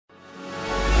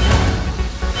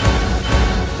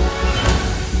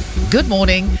Good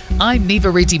morning, I'm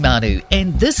Niva Retimanu,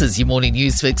 and this is your morning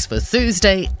news fix for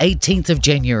Thursday, 18th of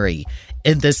January.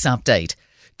 In this update,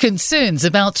 concerns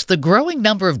about the growing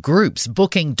number of groups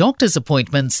booking doctor's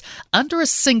appointments under a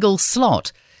single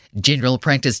slot. General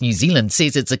Practice New Zealand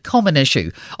says it's a common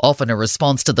issue, often a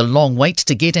response to the long wait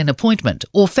to get an appointment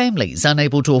or families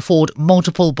unable to afford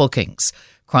multiple bookings.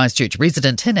 Christchurch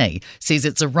resident Hine says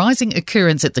it's a rising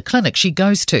occurrence at the clinic she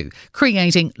goes to,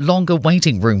 creating longer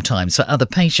waiting room times for other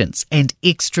patients and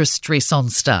extra stress on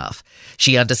staff.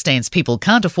 She understands people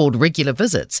can't afford regular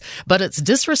visits, but it's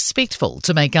disrespectful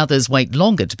to make others wait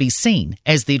longer to be seen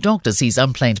as their doctor sees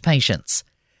unplanned patients.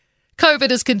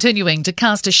 COVID is continuing to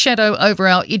cast a shadow over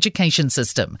our education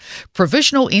system.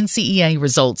 Provisional NCEA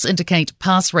results indicate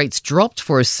pass rates dropped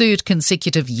for a third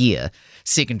consecutive year.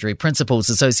 Secondary Principals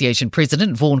Association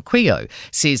President Vaughan Quio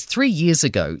says 3 years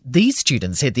ago, these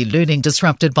students had their learning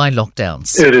disrupted by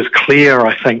lockdowns. It is clear,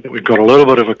 I think, that we've got a little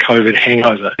bit of a COVID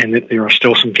hangover and that there are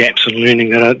still some gaps in learning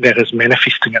that is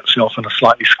manifesting itself in a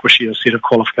slightly squishier set of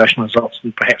qualification results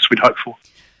than perhaps we'd hoped for.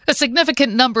 A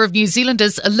significant number of New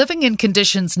Zealanders are living in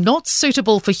conditions not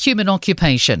suitable for human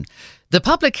occupation. The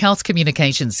Public Health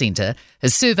Communications Centre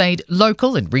has surveyed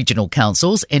local and regional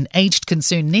councils and aged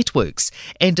concern networks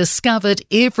and discovered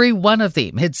every one of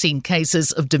them had seen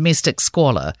cases of domestic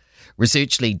squalor.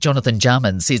 Research lead Jonathan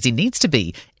Jarman says there needs to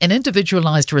be an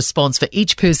individualised response for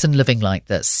each person living like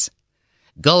this.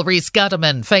 Golriz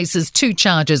Gutterman faces 2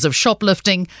 charges of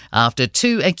shoplifting after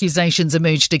 2 accusations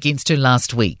emerged against her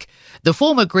last week. The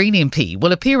former Green MP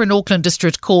will appear in Auckland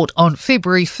District Court on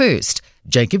February 1st.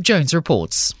 Jacob Jones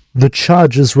reports. The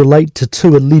charges relate to 2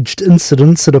 alleged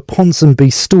incidents at a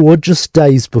Ponsonby store just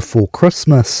days before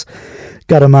Christmas.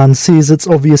 Gutterman says it's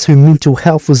obvious her mental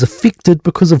health was affected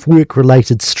because of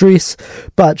work-related stress,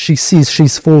 but she says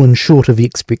she's fallen short of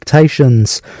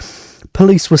expectations.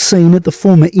 Police were seen at the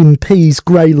former MP's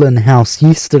Grey Lynn house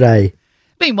yesterday.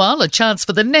 Meanwhile, a chance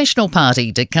for the National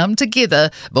Party to come together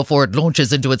before it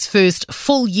launches into its first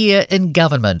full year in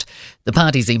government. The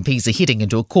party's MPs are heading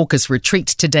into a caucus retreat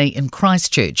today in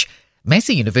Christchurch.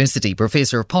 Massey University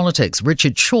Professor of Politics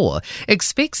Richard Shaw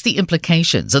expects the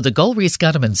implications of the Golriz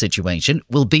Gutterman situation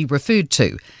will be referred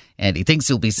to, and he thinks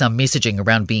there'll be some messaging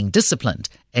around being disciplined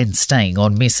and staying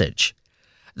on message.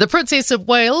 The Princess of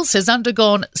Wales has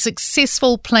undergone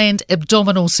successful planned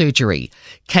abdominal surgery.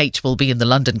 Kate will be in the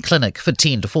London clinic for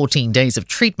 10 to 14 days of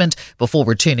treatment before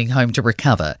returning home to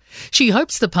recover. She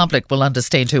hopes the public will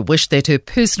understand her wish that her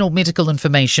personal medical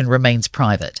information remains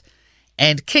private.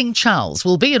 And King Charles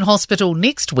will be in hospital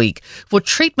next week for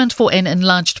treatment for an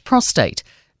enlarged prostate.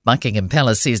 Buckingham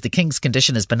Palace says the King's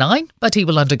condition is benign, but he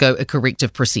will undergo a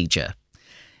corrective procedure.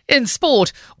 In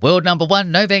sport, world number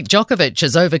 1 Novak Djokovic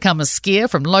has overcome a scare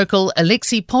from local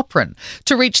Alexei Poprin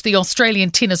to reach the Australian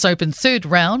Tennis Open 3rd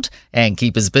round and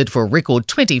keep his bid for a record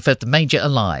 25th major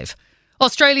alive.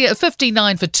 Australia are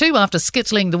 59 for 2 after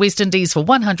skittling the West Indies for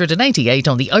 188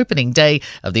 on the opening day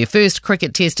of their first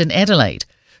cricket test in Adelaide.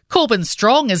 Corbin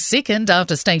Strong is second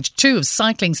after stage 2 of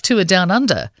cycling's Tour Down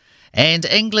Under. And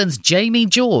England's Jamie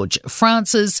George,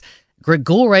 France's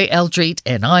Grigore Aldrit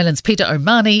and Ireland's Peter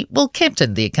O'Mahony will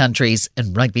captain their countries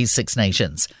in Rugby's Six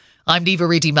Nations. I'm Niva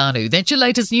Retimanu. That's your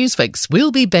latest news fix.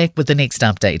 We'll be back with the next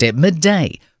update at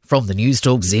midday from the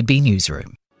Newstalk ZB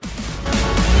Newsroom.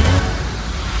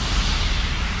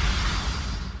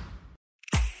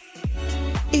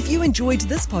 If you enjoyed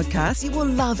this podcast, you will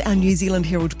love our New Zealand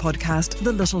Herald podcast,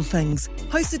 The Little Things,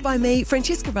 hosted by me,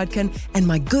 Francesca Rudkin, and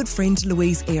my good friend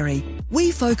Louise Airy.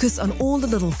 We focus on all the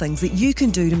little things that you can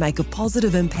do to make a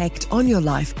positive impact on your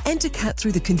life and to cut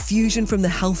through the confusion from the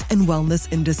health and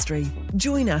wellness industry.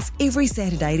 Join us every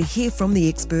Saturday to hear from the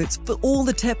experts for all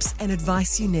the tips and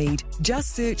advice you need.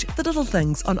 Just search The Little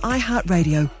Things on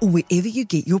iHeartRadio or wherever you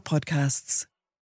get your podcasts.